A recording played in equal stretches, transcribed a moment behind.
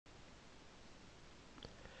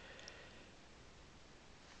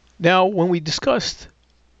Now, when we discussed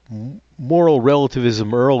moral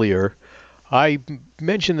relativism earlier, I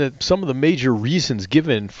mentioned that some of the major reasons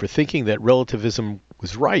given for thinking that relativism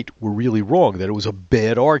was right were really wrong, that it was a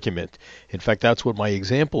bad argument. In fact, that's what my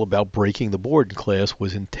example about breaking the board in class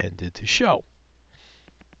was intended to show.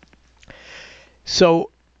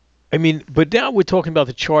 So, but now we're talking about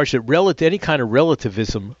the charge that any kind of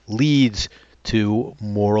relativism leads to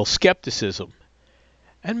moral skepticism.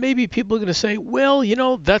 And maybe people are going to say, well,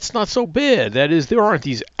 that's not so bad. That is, there aren't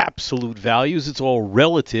these absolute values. It's all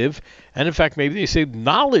relative. And in fact, maybe they say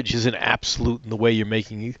knowledge isn't absolute in the way you're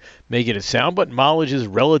making it sound, but knowledge is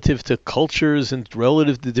relative to cultures and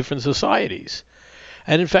relative to different societies.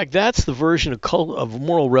 And in fact, that's the version of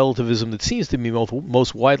moral relativism that seems to be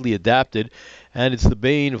most widely adapted, and it's the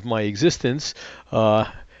bane of my existence, or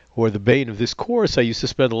the bane of this course. I used to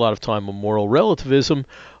spend a lot of time on moral relativism,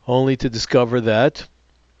 only to discover that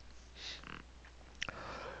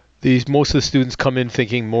most of the students come in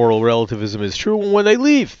thinking moral relativism is true, and when they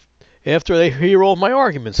leave, after they hear all my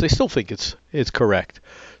arguments, they still think it's correct.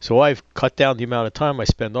 So I've cut down the amount of time I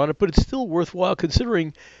spend on it, but it's still worthwhile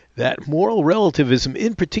considering that moral relativism,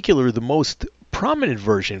 in particular the most prominent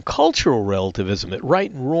version, cultural relativism, that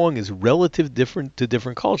right and wrong is relative different to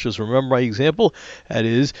different cultures. Remember my example? That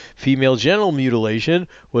is, female genital mutilation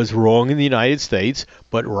was wrong in the United States,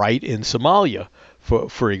 but right in Somalia.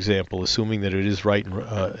 For example, assuming that it is right in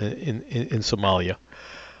Somalia.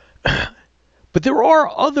 But there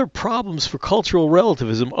are other problems for cultural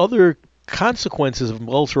relativism, other consequences of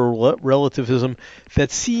cultural relativism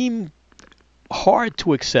that seem hard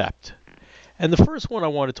to accept. And the first one I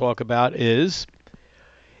want to talk about is,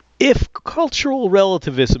 if cultural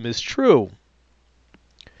relativism is true,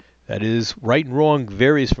 that is, right and wrong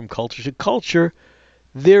varies from culture to culture,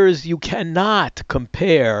 you cannot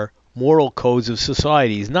compare moral codes of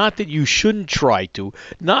societies. Not that you shouldn't try to,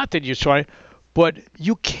 not that you're trying, but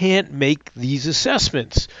you can't make these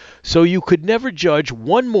assessments. So you could never judge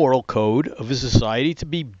one moral code of a society to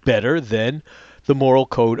be better than the moral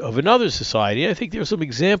code of another society. I think there are some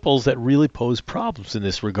examples that really pose problems in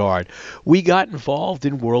this regard. We got involved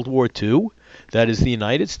in World War II, that is the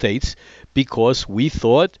United States, because we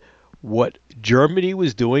thought what Germany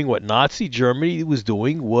was doing, what Nazi Germany was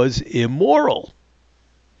doing, was immoral.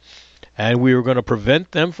 And we were going to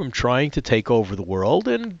prevent them from trying to take over the world.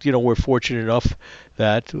 And, we're fortunate enough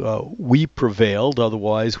that we prevailed.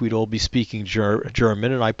 Otherwise, we'd all be speaking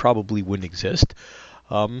German, and I probably wouldn't exist.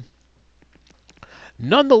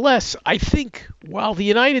 Nonetheless, I think while the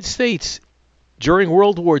United States during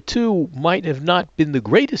World War II might have not been the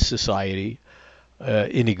greatest society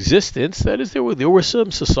in existence, that is, there were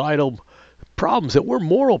some societal problems that were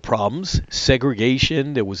moral problems.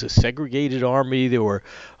 Segregation, there was a segregated army, there were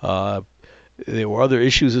other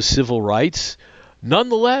issues of civil rights.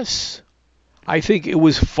 Nonetheless, I think it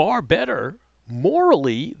was far better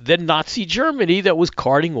morally than Nazi Germany, that was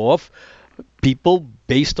carting off people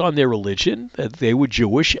based on their religion, that they were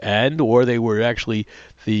Jewish or they were actually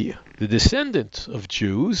the descendants of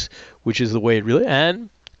Jews, which is the way it really, and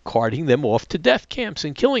carting them off to death camps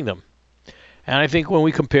and killing them. And I think when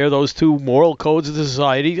we compare those two moral codes of the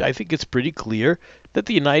society, I think it's pretty clear that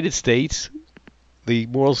the United States, the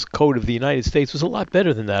moral code of the United States, was a lot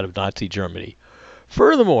better than that of Nazi Germany.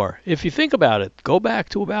 Furthermore, if you think about it, go back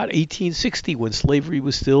to about 1860 when slavery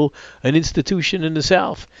was still an institution in the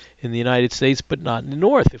South in the United States, but not in the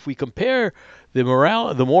North. If we compare the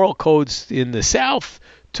moral codes in the South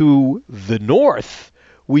to the North,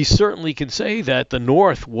 we certainly can say that the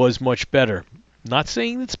North was much better. Not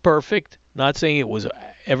saying it's perfect, not saying it was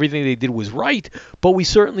everything they did was right, but we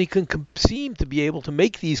certainly can seem to be able to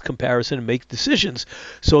make these comparisons and make decisions.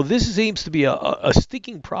 So this seems to be a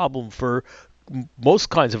sticking problem for most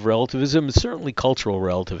kinds of relativism, and certainly cultural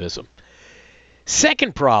relativism.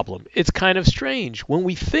 Second problem, it's kind of strange. When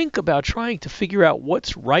we think about trying to figure out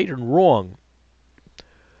what's right and wrong,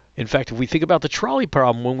 in fact, if we think about the trolley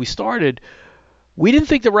problem when we started, we didn't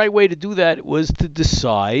think the right way to do that was to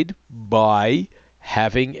decide by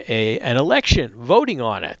having an election, voting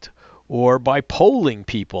on it, or by polling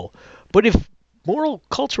people. But if moral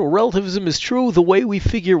cultural relativism is true, the way we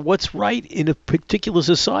figure what's right in a particular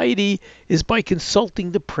society is by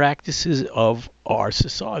consulting the practices of our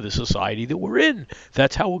society, the society that we're in.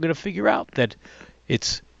 That's how we're going to figure out that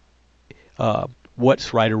it's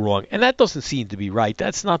what's right or wrong. And that doesn't seem to be right.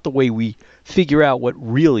 That's not the way we figure out what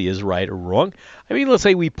really is right or wrong. I mean, let's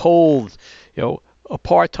say we polled,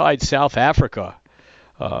 apartheid South Africa.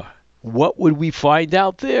 What would we find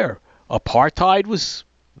out there? Apartheid was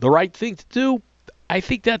the right thing to do? I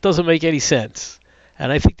think that doesn't make any sense.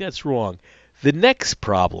 And I think that's wrong. The next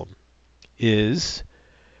problem is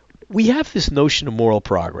we have this notion of moral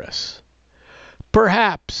progress.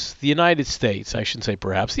 Perhaps the United States, I shouldn't say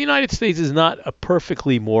perhaps, the United States is not a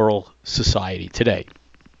perfectly moral society today.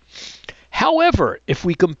 However, if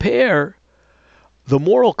we compare the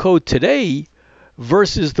moral code today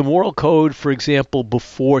versus the moral code, for example,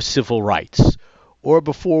 before civil rights or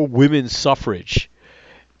before women's suffrage,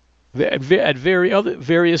 at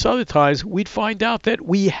various other times, we'd find out that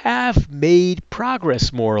we have made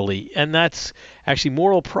progress morally. And that's actually,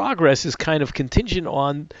 moral progress is kind of contingent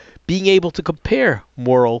on being able to compare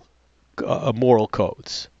moral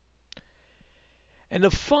codes. And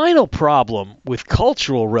the final problem with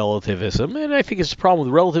cultural relativism, and I think it's a problem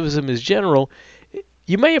with relativism in general,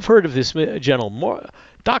 you may have heard of this gentleman,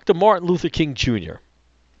 Dr. Martin Luther King Jr.,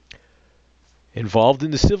 involved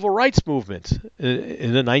in the civil rights movement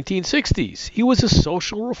in the 1960s. He was a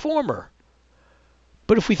social reformer.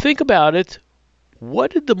 But if we think about it,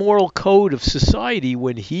 what did the moral code of society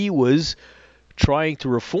when he was trying to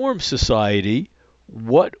reform society,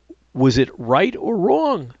 what was it right or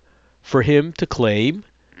wrong for him to claim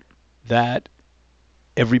that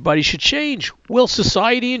everybody should change? Well,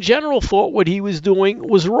 society in general thought what he was doing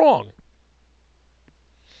was wrong.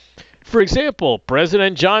 For example,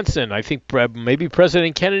 President Johnson, I think maybe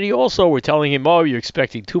President Kennedy also, were telling him, oh, you're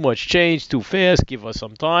expecting too much change, too fast, give us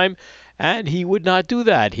some time. And he would not do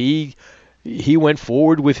that. He went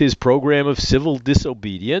forward with his program of civil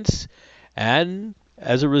disobedience, and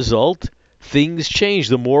as a result, things changed.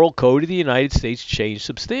 The moral code of the United States changed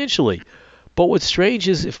substantially. But what's strange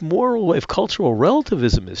is if cultural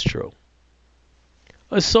relativism is true,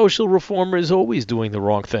 a social reformer is always doing the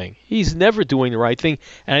wrong thing. He's never doing the right thing.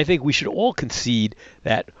 And I think we should all concede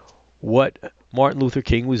that what Martin Luther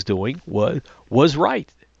King was doing was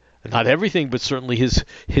right. Not everything, but certainly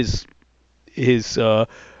his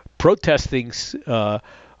protesting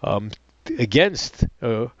against,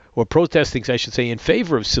 or protesting, I should say, in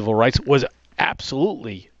favor of civil rights was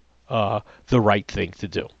absolutely the right thing to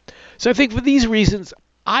do. So I think for these reasons,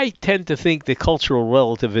 I tend to think that cultural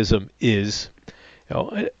relativism is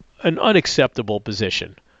an unacceptable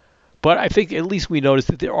position. But I think at least we notice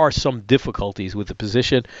that there are some difficulties with the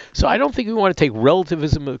position. So I don't think we want to take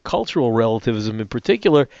relativism, cultural relativism in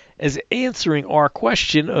particular, as answering our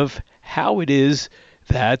question of how it is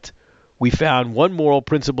that we found one moral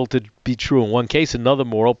principle to be true in one case, another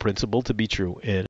moral principle to be true in